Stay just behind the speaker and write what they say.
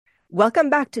Welcome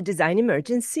back to Design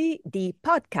Emergency, the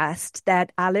podcast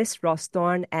that Alice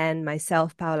Rosthorn and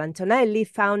myself, Paola Antonelli,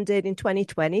 founded in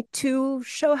 2020 to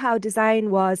show how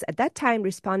design was at that time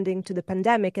responding to the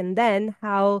pandemic and then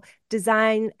how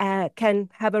design can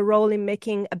have a role in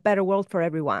making a better world for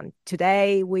everyone.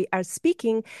 Today, we are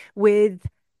speaking with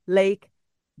Lake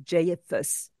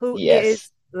Jeyifous, who Yes.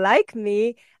 is, like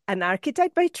me, an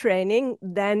architect by training,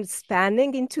 then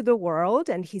spanning into the world.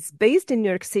 And he's based in New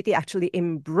York City, actually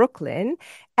in Brooklyn,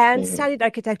 and Mhm. studied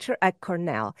architecture at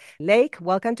Cornell. Lake,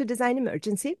 welcome to Design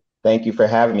Emergency. Thank you for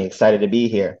having me. Excited to be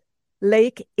here.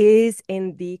 Lake is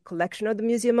in the collection of the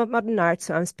Museum of Modern Art,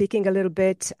 so I'm speaking a little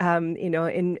bit,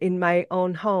 in my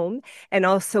own home, and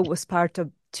also was part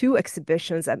of two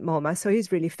exhibitions at MoMA, so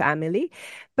he's really family.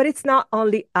 But it's not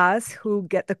only us who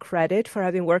get the credit for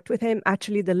having worked with him.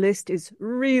 Actually, the list is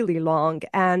really long,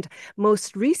 and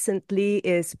most recently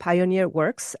is Pioneer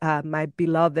Works, my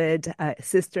beloved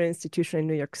sister institution in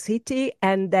New York City,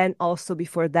 and then also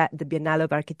before that, the Biennale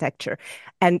of Architecture.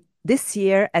 And this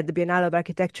year at the Biennale of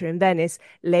Architecture in Venice,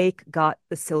 Lake got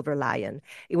the Silver Lion.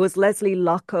 It was Leslie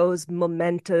Locko's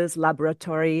momentous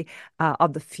Laboratory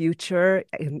of the Future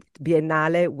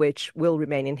Biennale, which will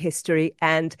remain in history.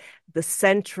 And the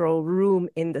central room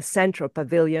in the central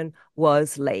pavilion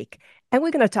was Lake. And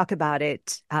we're going to talk about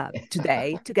it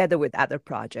today, together with other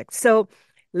projects. So,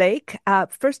 Lake,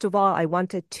 first of all, I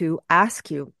wanted to ask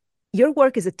you, your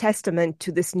work is a testament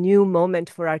to this new moment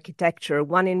for architecture,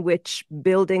 one in which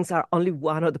buildings are only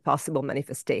one of the possible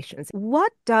manifestations.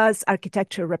 What does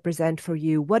architecture represent for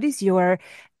you? What use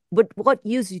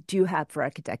do you have for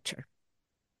architecture?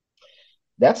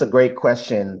 That's a great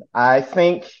question. I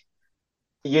think,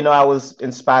 I was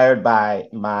inspired by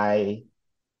my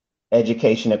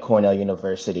education at Cornell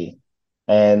University.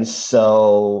 And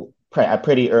so I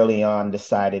pretty early on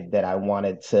decided that I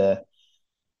wanted to,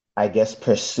 I guess,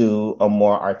 pursue a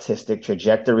more artistic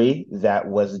trajectory that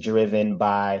was driven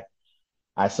by,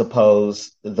 I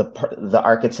suppose, the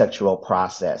architectural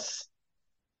process.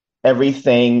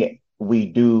 Everything we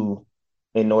do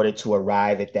in order to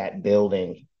arrive at that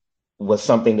building was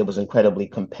something that was incredibly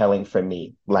compelling for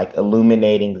me, like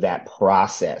illuminating that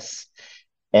process.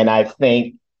 And I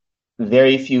think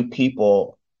very few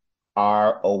people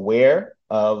are aware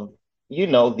of,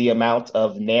 the amount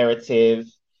of narrative,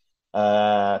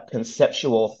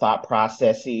 conceptual thought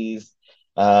processes,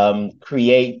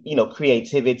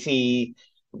 creativity,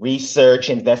 research,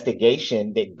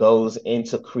 investigation that goes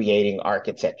into creating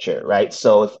architecture, right?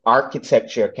 So if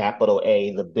architecture, capital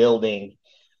A, the building,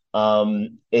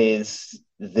 is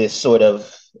this sort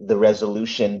of the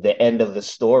resolution, the end of the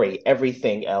story,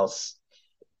 everything else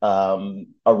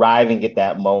arriving at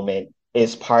that moment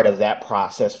is part of that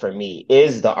process for me,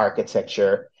 is the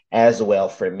architecture as well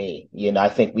for me. I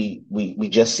think we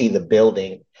just see the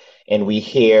building and we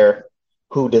hear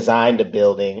who designed the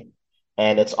building,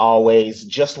 and it's always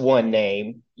just one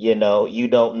name. You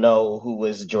don't know who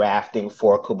was drafting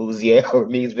for Corbusier or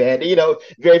Mies van.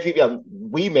 Very few people.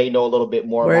 We may know a little bit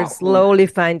more We're about who slowly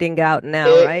finding out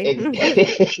now, right?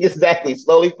 exactly,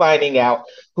 slowly finding out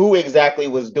who exactly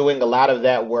was doing a lot of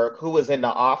that work, who was in the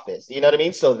office. You know what I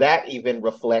mean? So that even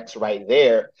reflects right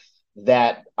there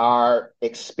that our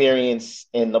experience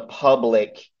in the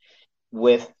public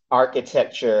with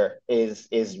architecture is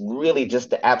really just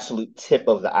the absolute tip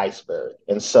of the iceberg.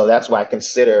 And so that's why I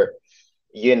consider,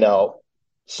 you know,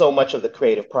 so much of the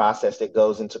creative process that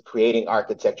goes into creating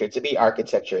architecture to be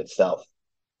architecture itself.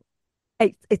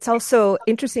 It's also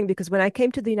interesting because when I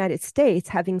came to the United States,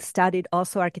 having studied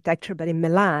also architecture, but in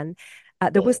Milan,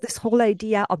 there was Mm, this whole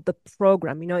idea of the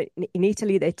program. In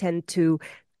Italy, they tend to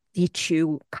teach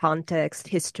you context,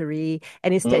 history,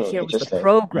 and instead here was the interesting.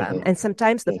 program. Hmm. And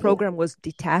sometimes the Hmm. program was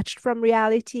detached from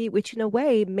reality, which in a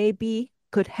way maybe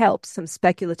could help some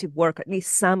speculative work, at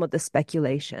least some of the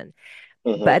speculation.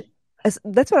 But Hmm.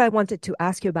 that's what I wanted to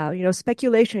ask you about.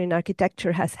 Speculation in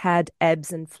architecture has had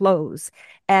ebbs and flows,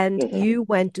 and Hmm. you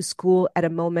went to school at a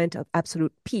moment of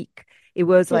absolute peak. It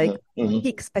was Hmm. like Hmm.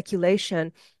 peak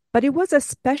speculation, but it was a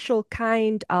special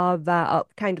kind of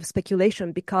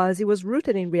speculation because it was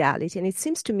rooted in reality. And it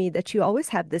seems to me that you always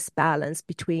have this balance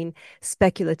between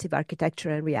speculative architecture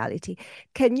and reality.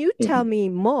 Can you tell Hmm. me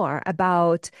more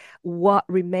about what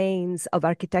remains of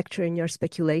architecture in your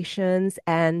speculations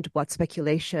and what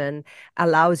speculation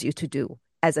allows you to do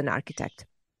as an architect?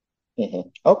 Hmm.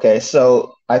 Okay,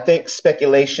 so I think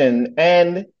speculation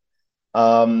and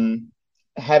um,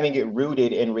 having it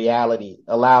rooted in reality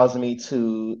allows me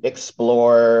to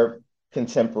explore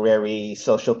contemporary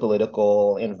social,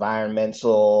 political,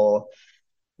 environmental,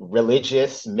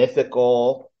 religious,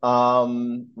 mythical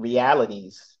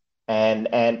realities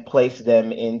and place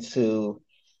them into,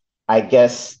 I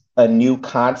guess, a new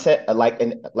content, like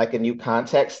a new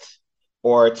context,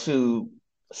 or to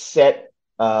set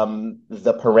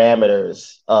the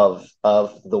parameters of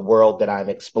the world that I'm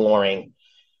exploring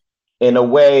in a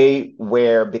way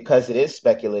where, because it is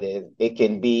speculative, it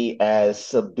can be as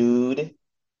subdued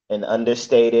and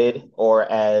understated, or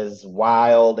as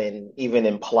wild and even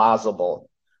implausible,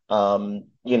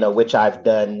 which I've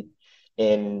done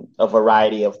in a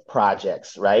variety of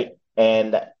projects, right?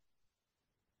 And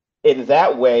in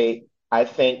that way, I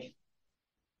think,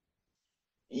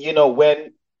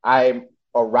 when I'm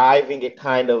arriving at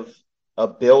kind of a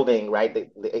building, right?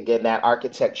 Again, that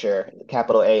architecture, the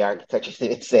capital A architecture,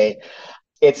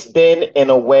 it's been in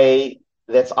a way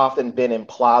that's often been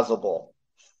implausible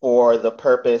for the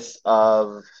purpose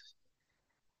of,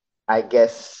 I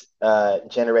guess,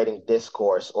 generating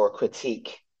discourse or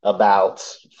critique about,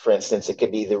 for instance, it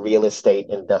could be the real estate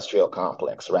industrial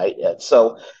complex, right?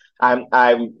 So I'm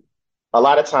a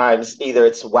lot of times either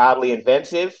it's wildly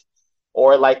inventive,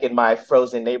 or like in my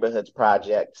Frozen Neighborhoods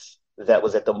project that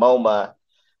was at the MoMA,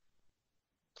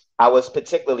 I was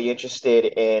particularly interested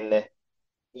in,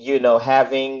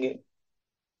 having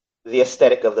the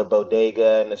aesthetic of the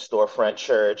bodega and the storefront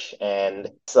church and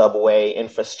subway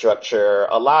infrastructure,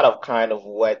 a lot of kind of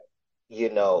what,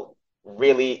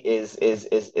 really is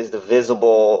the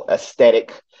visible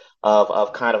aesthetic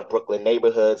of kind of Brooklyn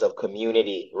neighborhoods, of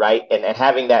community, right? And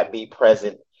having that be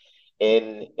present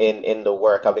in the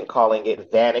work. I've been calling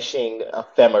it vanishing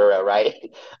ephemera, right?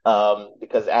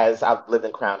 Because as I've lived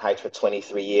in Crown Heights for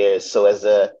 23 years, so as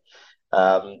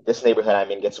this neighborhood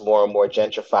I'm in gets more and more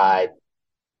gentrified,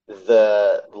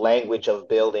 the language of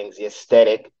buildings, the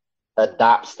aesthetic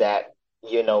adopts that,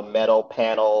 metal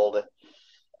paneled,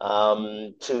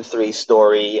 2, 3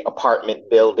 story apartment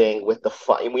building with the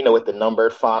font, with the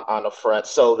numbered font on the front.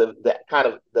 So the kind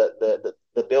of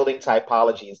the building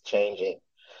typology is changing.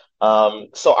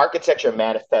 So architecture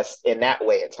manifests in that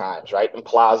way at times, right?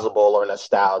 Implausible or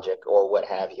nostalgic or what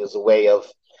have you, is a way of,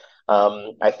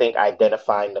 I think,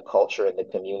 identifying the culture in the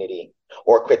community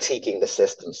or critiquing the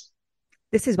systems.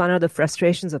 This is one of the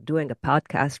frustrations of doing a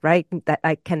podcast, right? That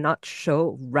I cannot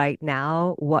show right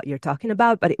now what you're talking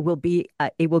about, but it will be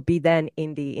then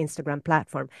in the Instagram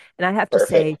platform. And I have to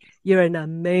say, Perfect. you're an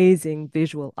amazing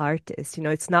visual artist. You know,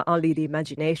 it's not only the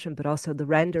imagination, but also the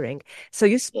rendering. So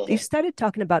you Mm-hmm. started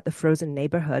talking about the frozen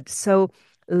neighborhood. So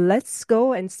let's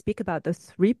go and speak about the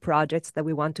three projects that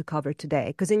we want to cover today.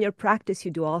 Because in your practice,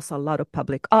 you do also a lot of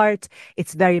public art.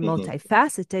 It's very Mm-hmm.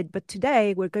 multifaceted. But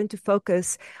today, we're going to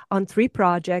focus on three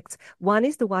projects. One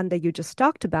is the one that you just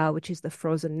talked about, which is the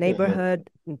Frozen Mm-hmm. Neighborhood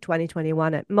in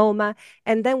 2021 at MoMA.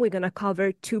 And then we're going to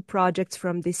cover two projects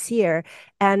from this year.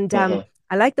 And Mm-hmm.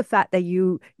 I like the fact that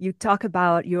you talk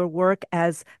about your work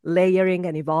as layering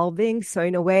and evolving. So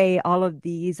in a way, all of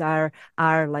these are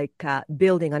like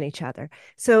building on each other.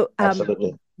 So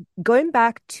Absolutely. going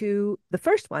back to the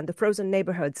first one, the Frozen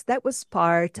Neighborhoods, that was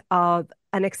part of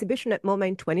an exhibition at MoMA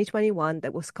in 2021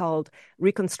 that was called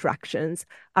Reconstructions,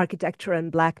 Architecture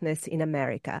and Blackness in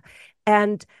America.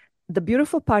 And the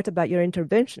beautiful part about your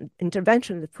intervention,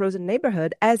 the Frozen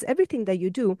Neighborhood, as everything that you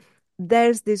do,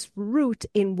 there's this root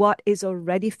in what is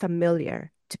already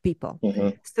familiar to people. Mm-hmm.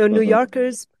 So New Mm-hmm.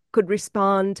 Yorkers could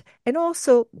respond, and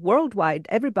also worldwide,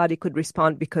 everybody could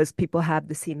respond because people have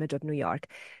this image of New York.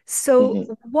 So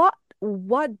Mm-hmm.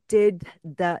 what did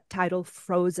the title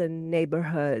Frozen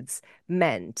Neighborhoods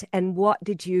meant, and what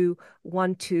did you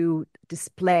want to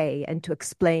display and to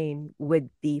explain with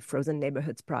the Frozen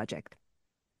Neighborhoods project?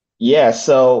 Yeah,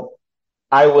 so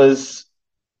I was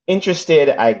interested,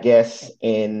 I guess,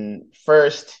 in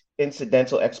first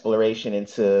incidental exploration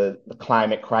into the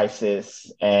climate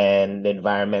crisis and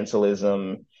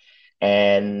environmentalism,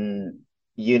 and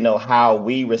how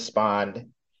we respond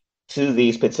to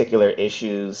these particular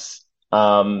issues,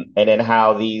 and then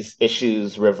how these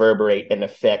issues reverberate and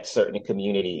affect certain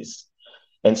communities.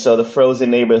 And so the Frozen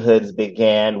Neighborhoods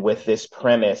began with this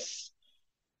premise,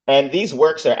 and these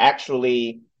works are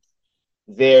actually,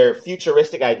 they're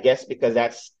futuristic, I guess, because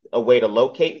that's a way to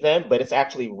locate them, but it's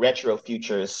actually retro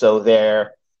futures. So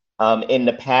they're, in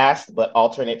the past, but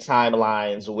alternate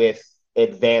timelines with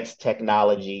advanced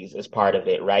technologies as part of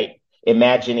it, right?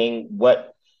 Imagining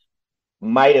what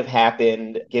might have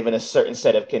happened given a certain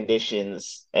set of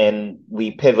conditions, and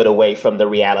we pivot away from the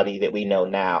reality that we know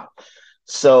now.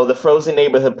 So the Frozen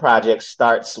Neighborhood Project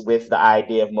starts with the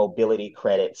idea of mobility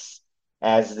credits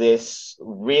as this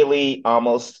really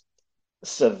almost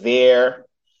severe,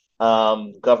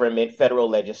 government federal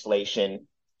legislation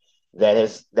that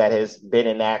has been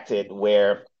enacted,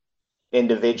 where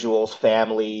individuals,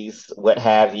 families, what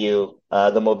have you.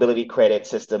 The mobility credit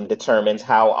system determines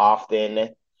how often,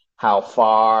 how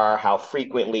far, how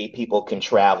frequently people can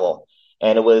travel.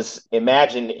 And it was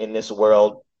imagined in this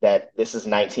world that this is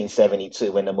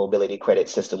 1972 when the mobility credit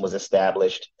system was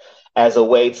established as a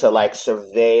way to like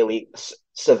severely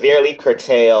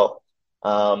curtail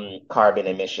carbon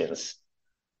emissions.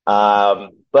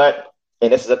 But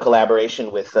and this is a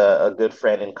collaboration with a good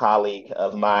friend and colleague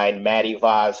of mine, Matty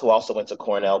Vaz, who also went to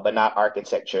Cornell, but not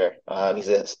architecture.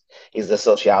 He's a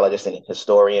sociologist and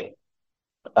historian.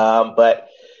 But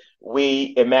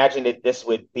we imagined that this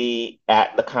would be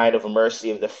at the kind of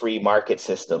mercy of the free market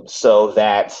system, so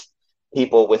that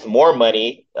people with more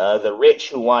money, the rich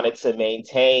who wanted to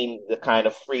maintain the kind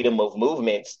of freedom of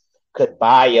movement, could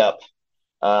buy up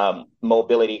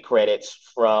mobility credits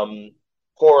from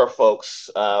poorer folks,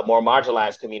 more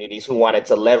marginalized communities who wanted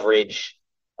to leverage,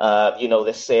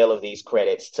 the sale of these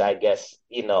credits to, I guess,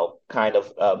 kind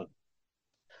of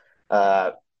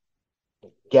uh,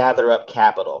 gather up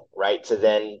capital, right, to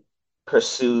then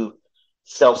pursue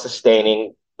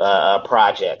self-sustaining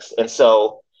projects. And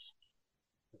so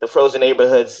the Frozen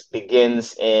Neighborhoods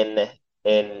begins in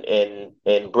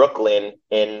Brooklyn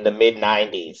in the mid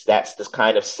 '90s. That's this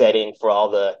kind of setting for all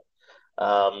the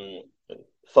um,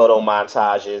 photo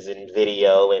montages and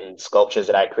video and sculptures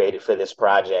that I created for this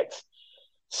project.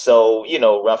 So,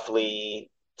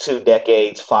 roughly 2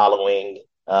 decades following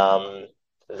the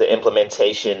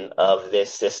implementation of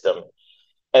this system.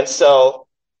 And so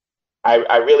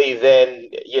I really then,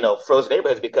 froze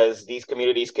neighborhoods because these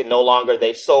communities can no longer,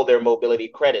 they've sold their mobility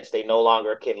credits. They no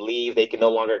longer can leave. They can no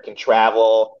longer can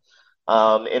travel.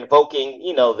 Invoking,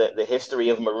 the history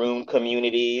of maroon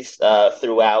communities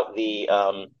throughout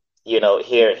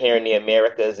here in the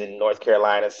Americas, in North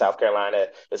Carolina, South Carolina,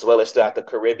 as well as throughout the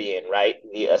Caribbean, right?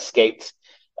 The escaped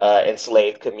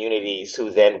enslaved communities who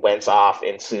then went off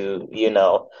into,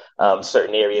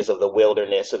 certain areas of the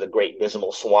wilderness or the Great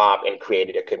Dismal Swamp and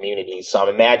created a community. So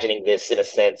I'm imagining this in a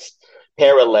sense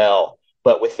parallel,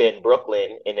 but within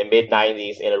Brooklyn in the mid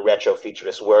 '90s in a retro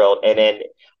futurist world. And then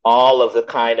all of the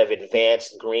kind of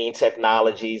advanced green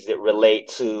technologies that relate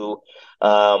to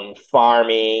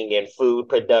farming and food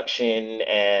production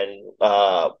and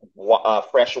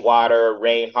fresh water,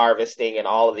 rain harvesting, and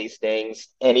all of these things.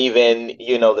 And even,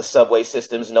 the subway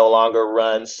systems no longer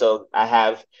run. So I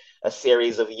have a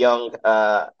series of young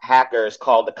hackers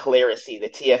called the Clerisy, the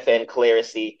TFN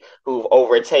Clerisy, who've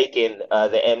overtaken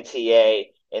the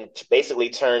MTA and basically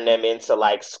turned them into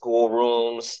like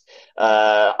schoolrooms,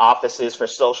 offices for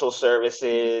social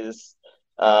services,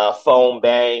 phone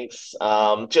banks,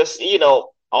 just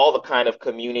all the kind of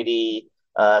community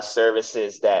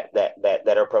services that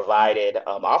are provided,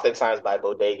 oftentimes by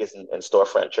bodegas and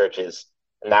storefront churches,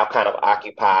 now kind of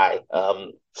occupy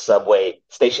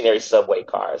stationary subway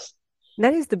cars.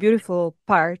 That is the beautiful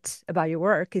part about your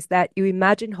work is that you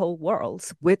imagine whole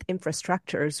worlds with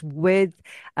infrastructures, with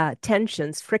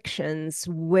tensions, frictions,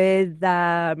 with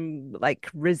like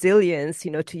resilience,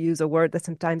 to use a word that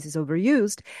sometimes is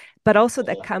overused, but also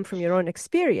that come from your own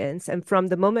experience and from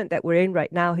the moment that we're in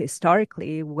right now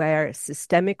historically, where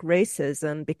systemic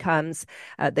racism becomes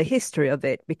the history of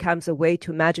it, becomes a way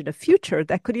to imagine a future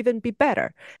that could even be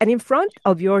better. And in front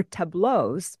of your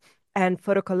tableaus, and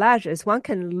photo collages, one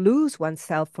can lose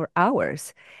oneself for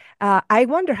hours. I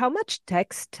wonder how much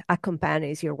text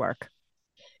accompanies your work.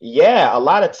 Yeah, a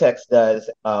lot of text does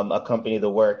accompany the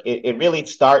work. It really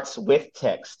starts with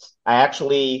text. I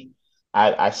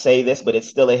say this, but it's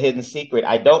still a hidden secret.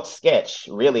 I don't sketch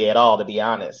really at all, to be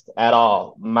honest, at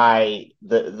all.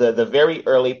 The very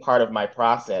early part of my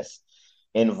process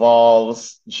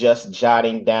involves just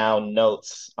jotting down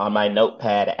notes on my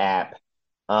notepad app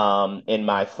in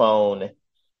my phone,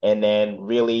 and then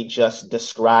really just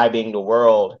describing the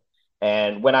world.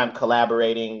 And when I'm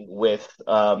collaborating with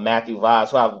Matthew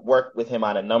Vaz, who I've worked with him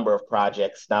on a number of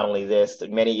projects, not only this,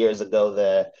 many years ago,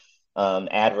 the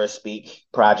Adverse Speak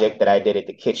project that I did at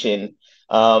the kitchen.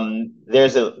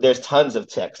 There's tons of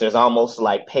text. There's almost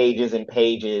like pages and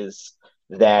pages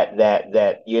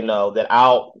that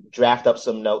I'll draft up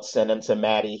some notes, send them to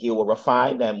Maddie. He will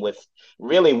refine them with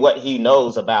really what he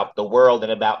knows about the world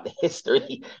and about the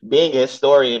history, being a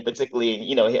historian,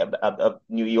 particularly of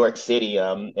New York City.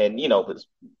 And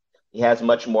he has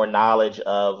much more knowledge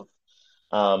of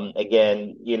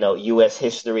again, U.S.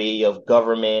 history, of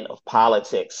government, of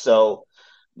politics. So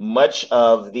much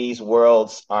of these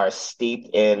worlds are steeped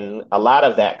in a lot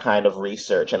of that kind of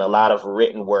research, and a lot of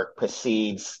written work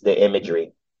precedes the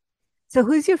imagery. So,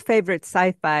 who's your favorite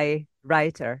sci-fi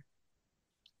writer?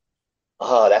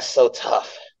 Oh, that's so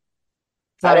tough.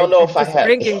 I Sorry, don't know I'm if I just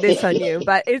have. bringing this on you,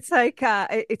 but it's like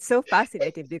it's so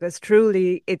fascinating because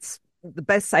truly it's the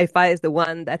best sci-fi is the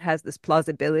one that has this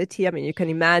plausibility. I mean, you can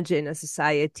imagine a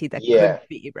society that could Yeah,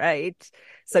 be, right?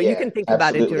 So you yeah, can think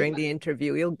about it absolutely. during the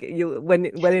interview. You'll when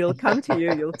it'll come to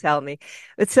you, you'll tell me.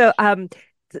 But so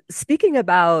speaking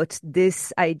about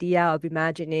this idea of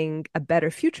imagining a better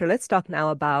future, let's talk now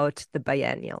about the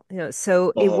biennial.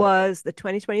 So it Hmm. was the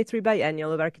 2023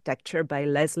 Biennial of Architecture by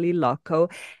Leslie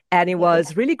Locke, and it Hmm.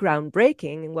 was really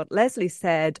groundbreaking. And what Leslie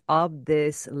said of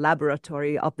this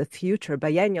laboratory of the future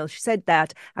biennial, she said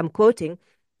that, I'm quoting,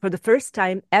 for the first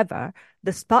time ever,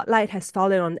 the spotlight has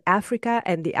fallen on Africa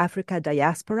and the Africa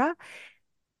diaspora,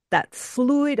 that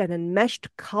fluid and enmeshed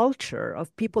culture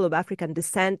of people of African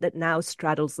descent that now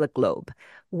straddles the globe.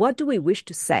 What do we wish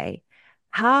to say?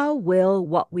 How will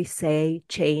what we say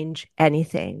change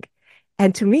anything?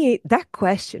 And to me, that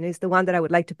question is the one that I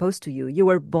would like to pose to you. You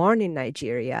were born in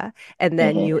Nigeria and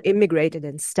then Hmm. you immigrated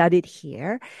and studied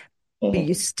here, but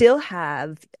you Hmm. still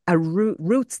have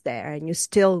roots there and you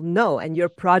still know. And your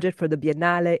project for the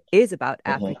Biennale is about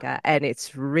Hmm. Africa and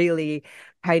it's really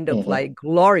kind of Hmm. like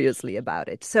gloriously about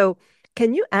it. So,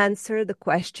 can you answer the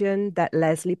question that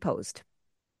Leslie posed?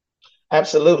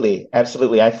 Absolutely,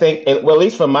 absolutely. I think, well, at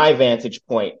least from my vantage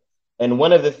point, and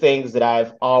one of the things that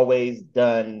I've always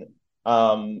done,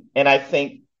 and I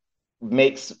think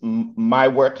makes my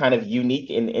work kind of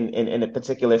unique in a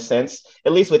particular sense,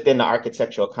 at least within the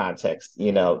architectural context.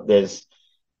 There's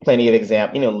plenty of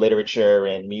example, literature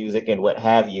and music and what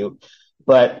have you,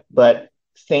 but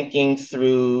thinking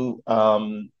through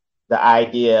the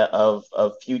idea of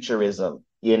futurism,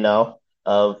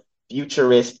 of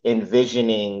futurist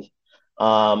envisioning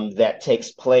that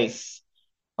takes place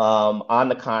on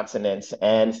the continents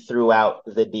and throughout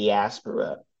the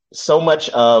diaspora. So much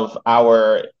of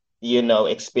our,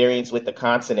 experience with the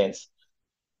continents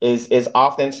is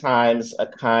oftentimes a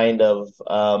kind of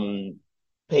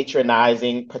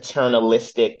patronizing,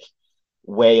 paternalistic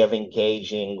way of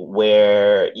engaging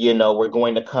where, we're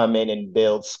going to come in and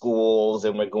build schools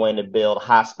and we're going to build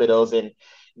hospitals. And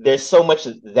there's so much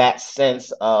of that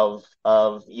sense of,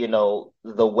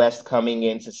 the West coming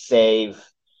in to save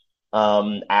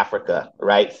Africa,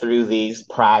 right, through these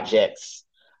projects.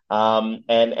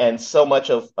 And so much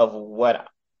of what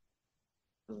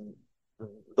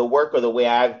the work or the way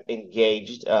I've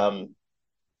engaged, I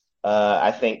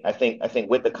think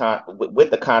with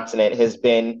the continent has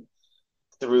been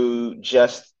through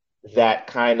just that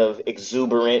kind of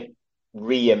exuberant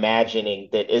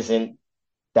reimagining that isn't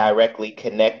directly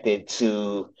connected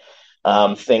to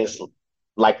things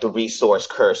like the resource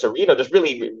curse, or just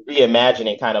really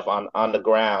reimagining kind of on the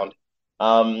ground.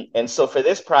 And so for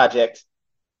this project,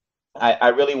 I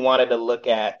really wanted to look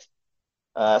at,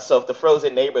 so if the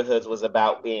frozen neighborhoods was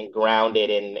about being grounded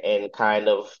and kind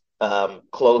of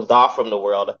closed off from the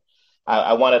world,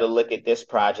 I wanted to look at this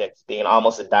project being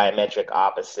almost a diametric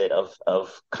opposite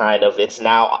of kind of it's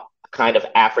now kind of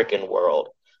African world,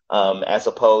 as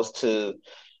opposed to,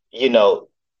 you know,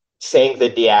 saying the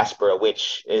diaspora,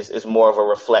 which is more of a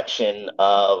reflection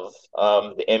of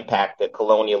the impact that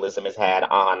colonialism has had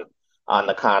on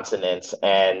the continents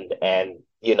and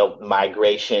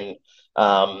migration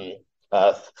um,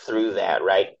 through that,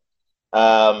 right?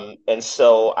 And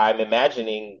so I'm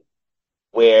imagining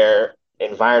where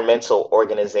environmental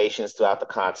organizations throughout the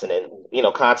continent,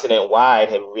 continent wide,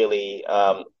 have really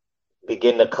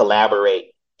begin to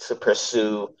collaborate to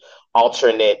pursue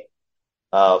alternate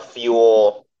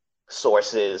fuel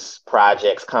sources,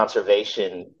 projects,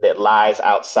 conservation that lies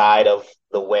outside of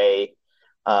the way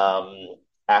um,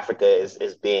 Africa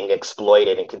is being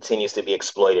exploited and continues to be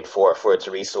exploited for its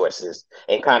resources,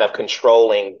 and kind of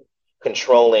controlling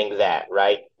that,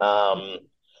 right?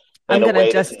 I'm In a going to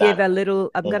way that's just give not. a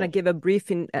little, I'm going to Mhm. give a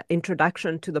brief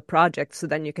introduction to the project so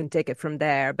then you can take it from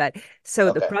there. But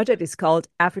so the Okay. project is called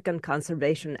African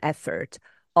Conservation Effort,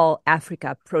 All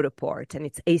Africa Protoport, and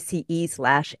it's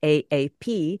ACE/AAP.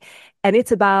 And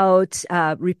it's about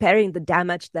repairing the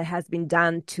damage that has been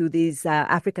done to these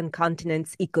African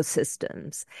continent's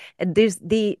ecosystems. And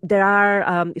there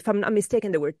are, if I'm not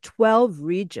mistaken, there were 12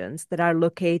 regions that are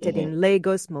located Hmm. in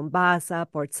Lagos, Mombasa,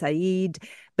 Port Said,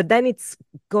 but then it's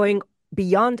going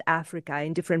beyond Africa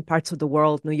in different parts of the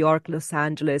world, New York, Los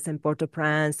Angeles, and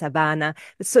Port-au-Prince, Havana.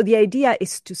 So the idea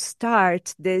is to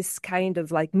start this kind of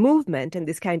like movement and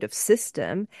this kind of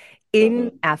system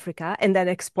in Hmm. Africa and then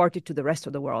export it to the rest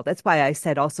of the world. That's why I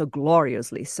said also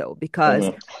gloriously so, because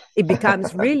Hmm. it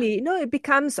becomes really, no, it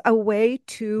becomes a way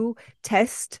to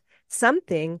test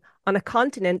something on a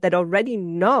continent that already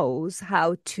knows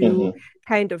how to Hmm.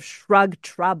 kind of shrug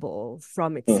trouble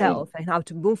from Hmm. itself and how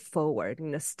to move forward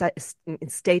in a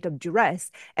state of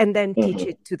duress and then teach Hmm.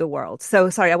 it to the world. So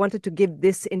sorry, I wanted to give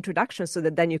this introduction so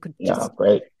that then you could No, just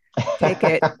great. take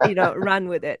it, run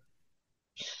with it.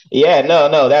 Yeah, no,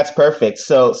 no, that's perfect.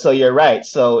 So you're right.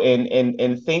 So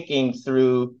in thinking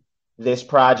through this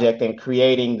project and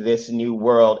creating this new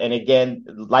world, and again,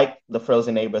 like the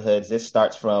Frozen Neighborhoods, this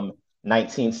starts from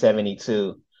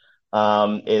 1972,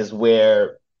 is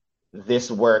where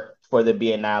this work for the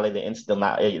Biennale,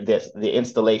 the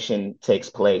installation takes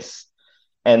place.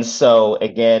 And so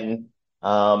again,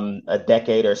 a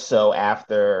decade or so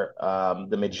after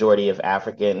the majority of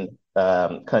African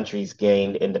countries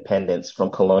gained independence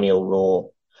from colonial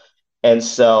rule. And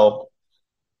so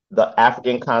the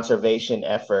African conservation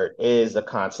effort is a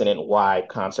continent-wide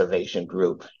conservation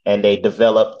group, and they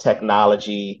develop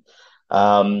technology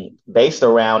based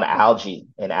around algae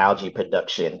and algae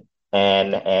production,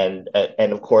 and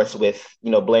of course with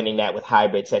blending that with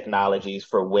hybrid technologies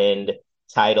for wind,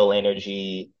 tidal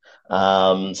energy,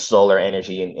 solar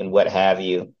energy, and what have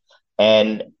you,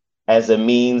 and as a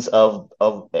means of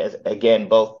again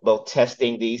both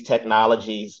testing these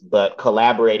technologies but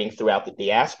collaborating throughout the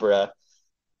diaspora.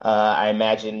 I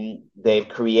imagine they've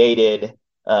created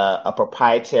a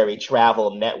proprietary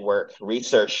travel network,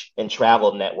 research and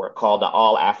travel network called the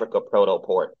All Africa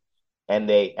Protoport, and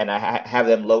I have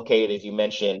them located, as you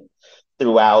mentioned,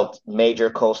 throughout major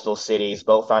coastal cities,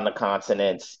 both on the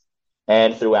continents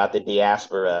and throughout the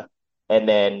diaspora. And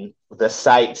then the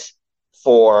site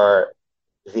for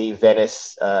the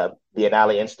Venice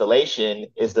Biennale installation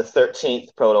is the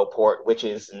 13th Protoport, which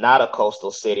is not a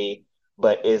coastal city,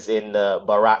 but is in the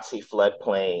Baratsi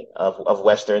floodplain of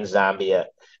Western Zambia.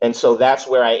 And so that's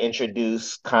where I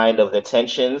introduce kind of the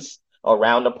tensions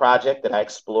around the project that I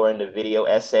explore in the video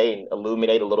essay and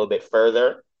illuminate a little bit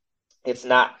further. It's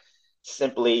not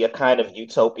simply a kind of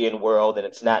utopian world, and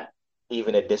it's not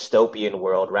even a dystopian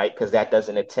world, right? Because that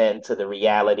doesn't attend to the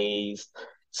realities,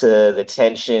 to the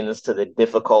tensions, to the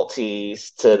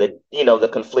difficulties, to the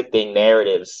conflicting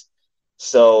narratives.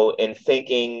 So in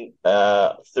thinking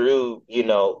through,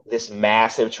 this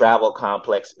massive travel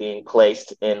complex being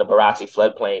placed in the Barati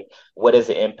floodplain, what is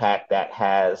the impact that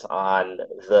has on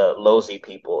the Lozi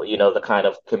people, the kind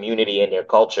of community and their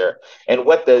culture? And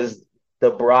what does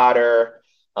the broader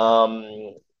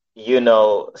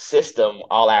system,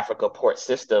 all Africa port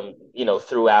system,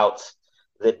 throughout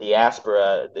the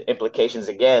diaspora, the implications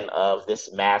again of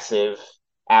this massive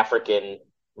African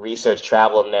research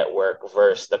travel network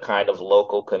versus the kind of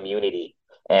local community.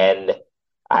 And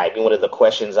I mean, one of the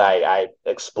questions I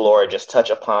explore, just touch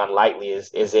upon lightly,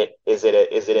 is it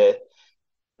a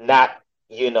not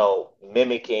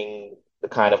mimicking the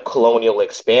kind of colonial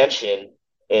expansion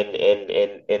in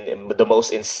the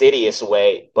most insidious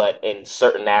way, but in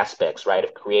certain aspects, right,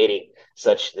 of creating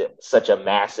such a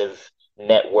massive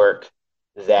network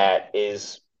that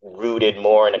is rooted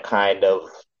more in a kind of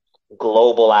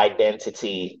global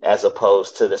identity as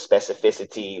opposed to the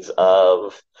specificities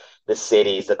of the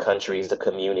cities, the countries, the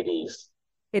communities.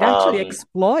 It actually Um,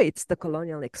 exploits the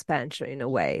colonial expansion in a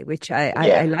way, which I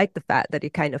yeah. like the fact that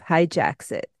it kind of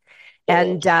hijacks it. Mm.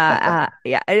 And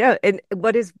yeah, I know. And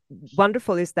what is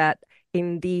wonderful is that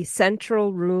in the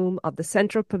central room of the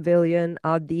central pavilion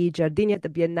of the Giardini at the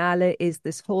Biennale is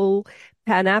this whole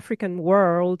Pan-African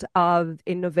world of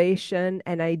innovation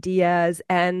and ideas,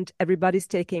 and everybody's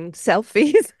taking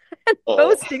selfies and Mm.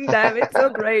 posting them. It's so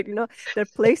great. They're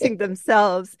placing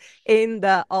themselves in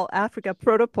the All Africa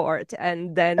Protoport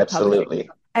and then publishing. Absolutely.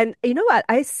 And you know what?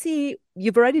 I see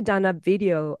you've already done a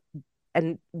video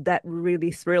and that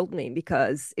really thrilled me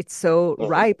because it's so Hmm.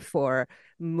 ripe for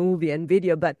movie and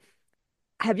video. But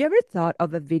have you ever thought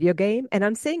of a video game? And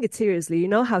I'm saying it seriously. You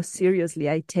know how seriously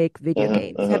I take video Hmm.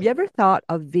 games. Have Hmm. you ever thought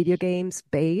of video games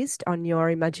based on your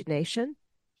imagination?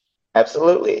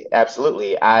 Absolutely.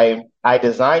 Absolutely. I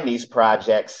designed these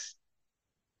projects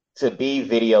to be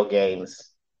video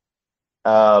games,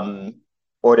 um,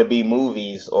 or to be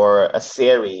movies or a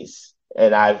series.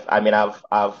 And I've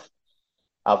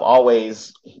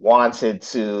always wanted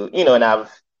to,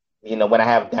 and when I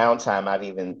have downtime, I've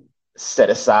even set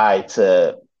aside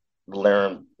to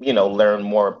learn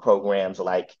more programs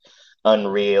like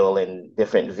Unreal and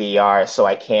different VR so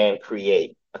I can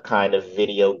create a kind of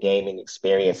video gaming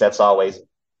experience. That's always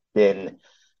been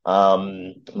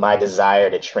my desire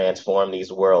to transform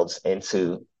these worlds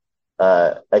into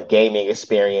a gaming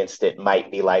experience that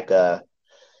might be like a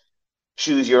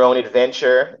choose your own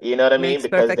adventure, you know what I mean? Makes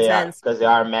perfect sense. Because they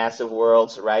are massive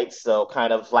worlds, right? So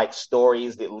kind of like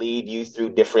stories that lead you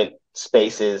through different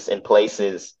spaces and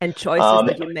places. And choices Um,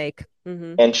 that you make.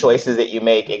 Hmm. and choices that you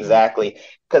make Hmm. exactly,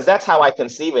 because that's how I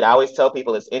conceive it. I always tell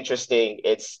people it's interesting.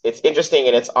 It's interesting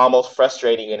and it's almost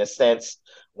frustrating in a sense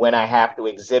when I have to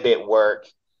exhibit work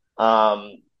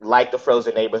like the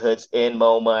frozen neighborhoods in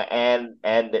MoMA and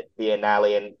the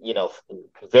Biennale, and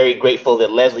very grateful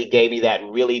that Leslie gave me that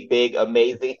really big,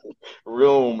 amazing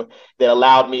room that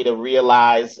allowed me to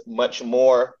realize much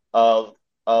more of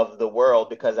the world,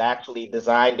 because I actually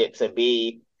designed it to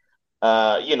be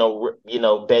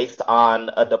based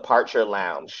on a departure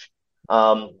lounge.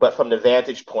 But from the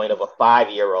vantage point of a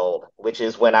 5-year-old, which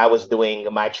is when I was doing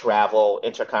my travel,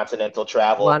 intercontinental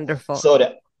travel. Wonderful. So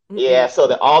that, Mm-mm. yeah, so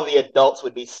that all the adults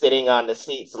would be sitting on the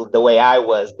seats the way I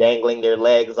was, dangling their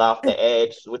legs off the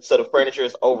edge. So the furniture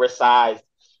is oversized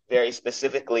very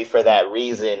specifically for that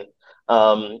reason,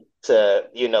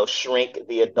 to, shrink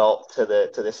the adult to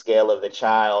the scale of the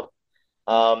child.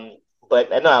 Um, but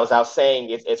no, I was saying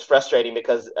it's frustrating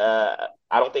because I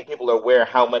don't think people are aware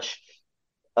how much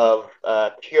of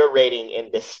curating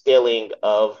and distilling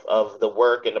of the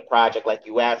work and the project. Like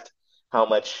you asked, how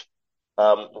much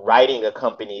writing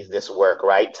accompanies this work,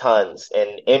 right? Tons,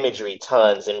 and imagery,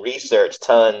 tons, and research,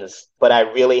 tons. But I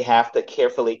really have to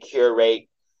carefully curate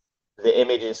the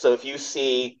images. So if you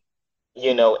see,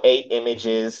 8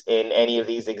 images in any of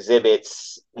these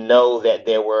exhibits, know that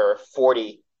there were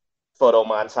 40 photo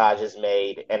montages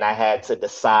made, and I had to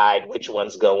decide which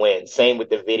ones go in. Same with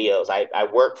the videos. I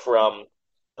work from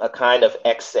a kind of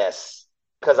excess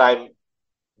because I'm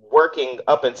working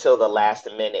up until the last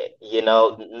minute.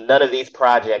 None of these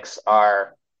projects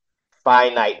are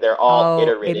finite. They're all Oh, it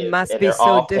iterative must and be they're so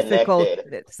all difficult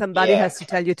connected. that somebody Yeah, has to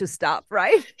tell you to stop,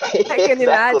 right? I can imagine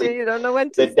exactly. you don't know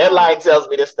when The to stop. deadline tells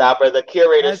me to stop, or the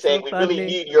curator That's saying, so we really funny.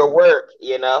 need your work.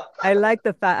 I like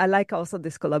the fact I like also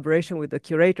this collaboration with the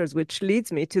curators, which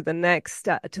leads me to the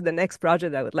next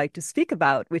project I would like to speak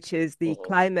about, which is the Mhm.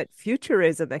 Climate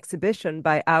Futurism exhibition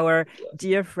by our Yes.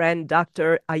 dear friend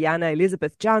Dr. Ayana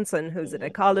Elizabeth Johnson, who's an Hmm.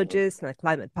 ecologist and a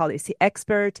climate policy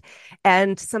expert,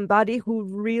 and somebody who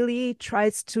really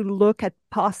tries to look at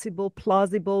possible,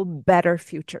 plausible, better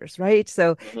futures. Right.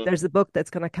 So Hmm. there's a book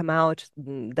that's going to come out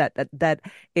that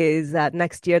is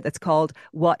next year that's called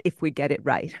 "What If We Get It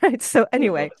Right?" Right. So Hmm.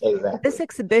 anyway, this Exactly.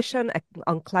 exhibition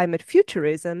on climate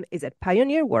futurism is at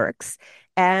Pioneer Works,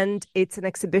 and it's an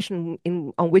exhibition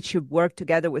on which you've worked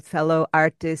together with fellow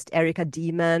artist Erica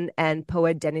Deeman and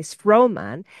poet Dennis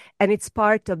Frohman, and it's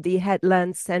part of the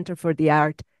Headland Center for the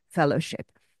Art Fellowship.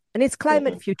 And it's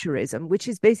climate Hmm. futurism, which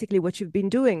is basically what you've been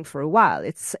doing for a while.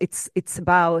 It's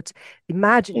about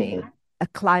imagining Hmm. a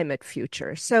climate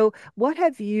future. So, what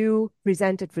have you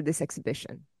presented for this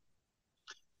exhibition?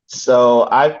 So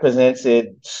I've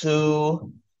presented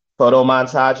 2 photo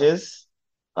montages.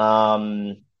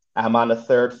 Um, I'm on the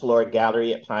third floor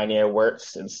gallery at Pioneer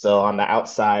Works, and so on the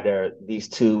outside are these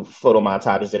 2 photo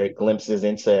montages that are glimpses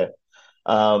into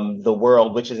the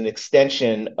world, which is an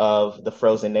extension of the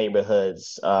frozen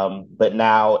neighborhoods, but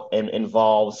now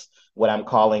involves what I'm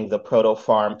calling the proto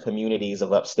farm communities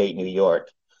of upstate New York.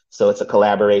 So it's a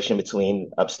collaboration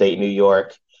between upstate New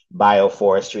York,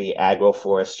 bioforestry,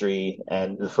 agroforestry,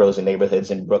 and the frozen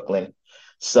neighborhoods in Brooklyn.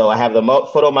 So I have the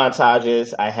photo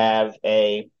montages. I have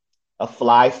a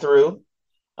fly through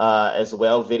as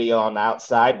well, video on the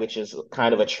outside, which is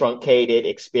kind of a truncated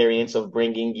experience of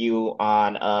bringing you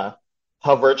on a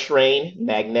hover train,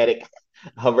 magnetic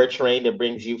hover train that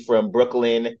brings you from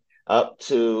Brooklyn up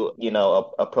to,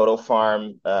 a proto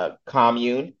farm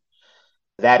commune.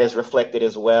 That is reflected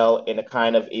as well in a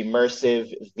kind of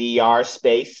immersive VR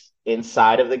space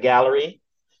inside of the gallery.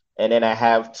 And then I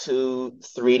have 2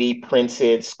 3D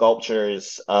printed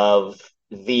sculptures of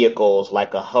vehicles,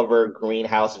 like a hover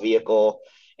greenhouse vehicle,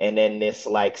 and then this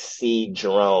like sea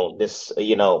drone, this,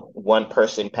 1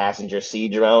 person passenger sea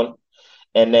drone.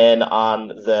 And then on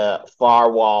the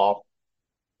far wall,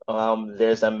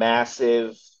 there's a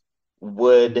massive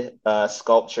wood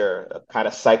sculpture, a kind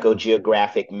of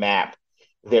psychogeographic map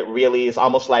that really is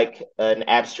almost like an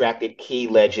abstracted key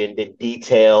legend that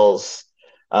details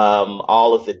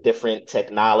all of the different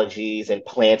technologies and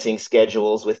planting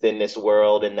schedules within this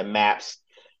world, and the maps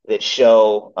that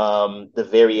show the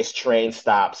various train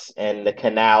stops and the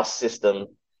canal system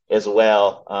as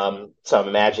well. So I'm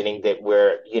imagining that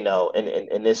we're,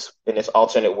 in this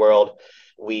alternate world,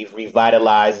 we've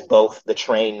revitalized both the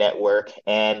train network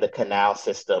and the canal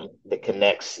system that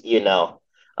connects,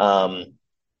 um,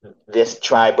 this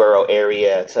tri-borough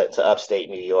area to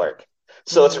upstate New York.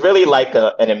 So it's Mhm. really like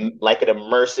an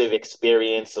immersive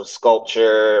experience of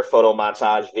sculpture, photo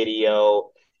montage, video,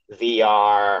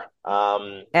 VR.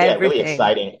 Yeah, really Everything.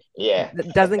 exciting. Yeah,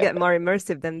 It doesn't get more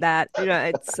immersive than that.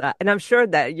 And I'm sure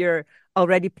that you're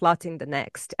already plotting the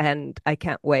next, and I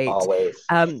can't wait. always.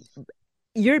 Um,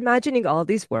 you're imagining all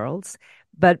these worlds,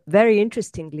 but very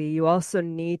interestingly, you also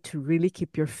need to really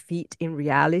keep your feet in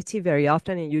reality very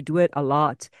often, and you do it a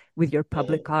lot with your Hmm.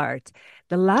 public art.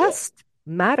 The Yeah. last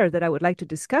matter that I would like to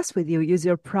discuss with you is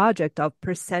your project of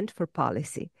Percent for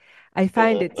Policy. I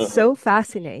find Hmm. it Hmm. so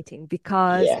fascinating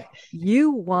because Yeah.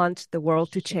 you want the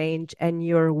world to change and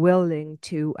you're willing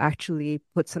to actually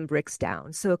put some bricks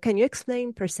down. So, can you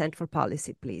explain Percent for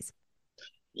Policy, please?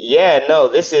 Yeah, no,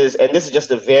 this is just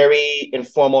a very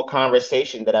informal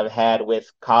conversation that I've had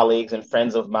with colleagues and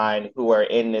friends of mine who are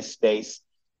in this space,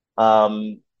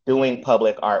 doing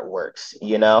public artworks,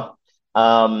 you know?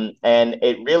 And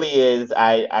it really is,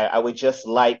 I would just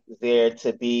like there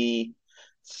to be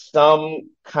some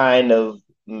kind of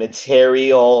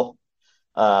material,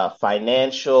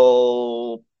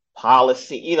 financial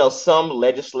policy, some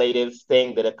legislative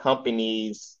thing that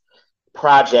accompanies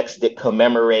projects that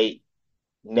commemorate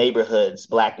neighborhoods,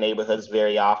 Black neighborhoods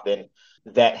very often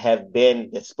that have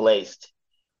been displaced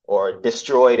or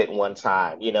destroyed at one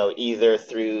time, either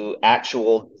through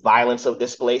actual violence of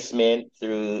displacement,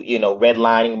 through,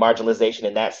 redlining, marginalization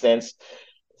in that sense,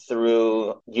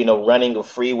 through, running a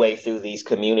freeway through these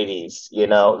communities.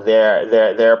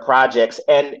 There are projects,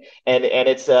 and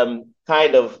it's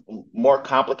kind of more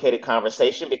complicated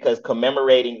conversation because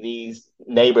commemorating these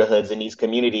neighborhoods and these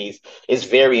communities is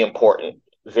very important,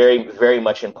 very, very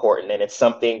much important. And it's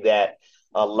something that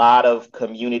a lot of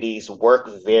communities work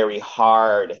very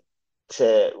hard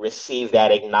to receive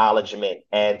that acknowledgement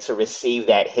and to receive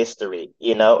that history,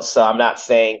 So I'm not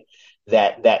saying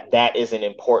that isn't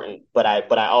important, but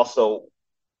I also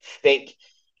think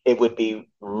it would be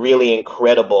really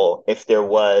incredible if there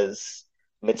was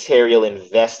material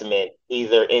investment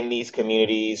either in these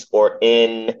communities or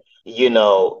in,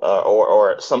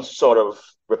 or some sort of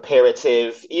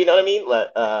reparative, you know what I mean?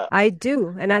 I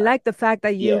do. And I like the fact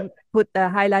that Yeah. you put the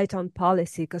highlight on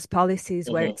policy because policy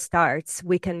is where Hmm. it starts.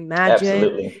 We can imagine,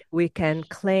 Absolutely. we can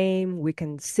claim, we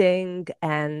can sing,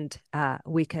 and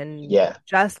we can Yeah.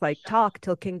 just like talk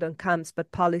till kingdom comes,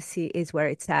 but policy is where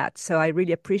it's at. So I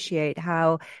really appreciate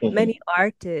how many Hmm.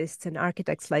 artists and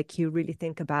architects like you really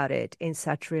think about it in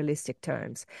such realistic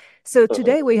terms. So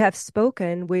today Hmm. we have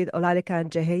spoken with Olalekan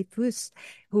Jeyifous,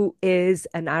 who is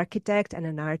an architect and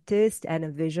an artist and a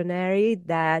visionary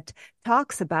that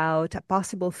talks about a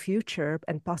possible future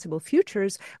and possible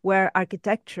futures where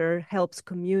architecture helps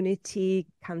community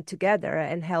come together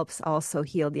and helps also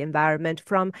heal the environment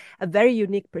from a very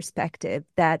unique perspective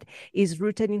that is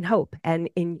rooted in hope and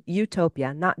in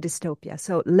utopia, not dystopia.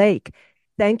 So, Lake,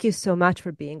 thank you so much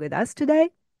for being with us today.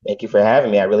 Thank you for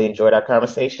having me. I really enjoyed our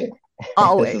conversation.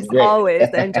 This is Always, great.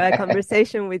 always enjoy a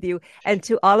conversation with you. And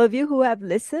to all of you who have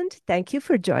listened, thank you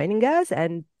for joining us.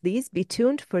 And please be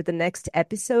tuned for the next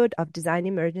episode of Design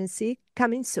Emergency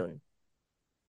coming soon.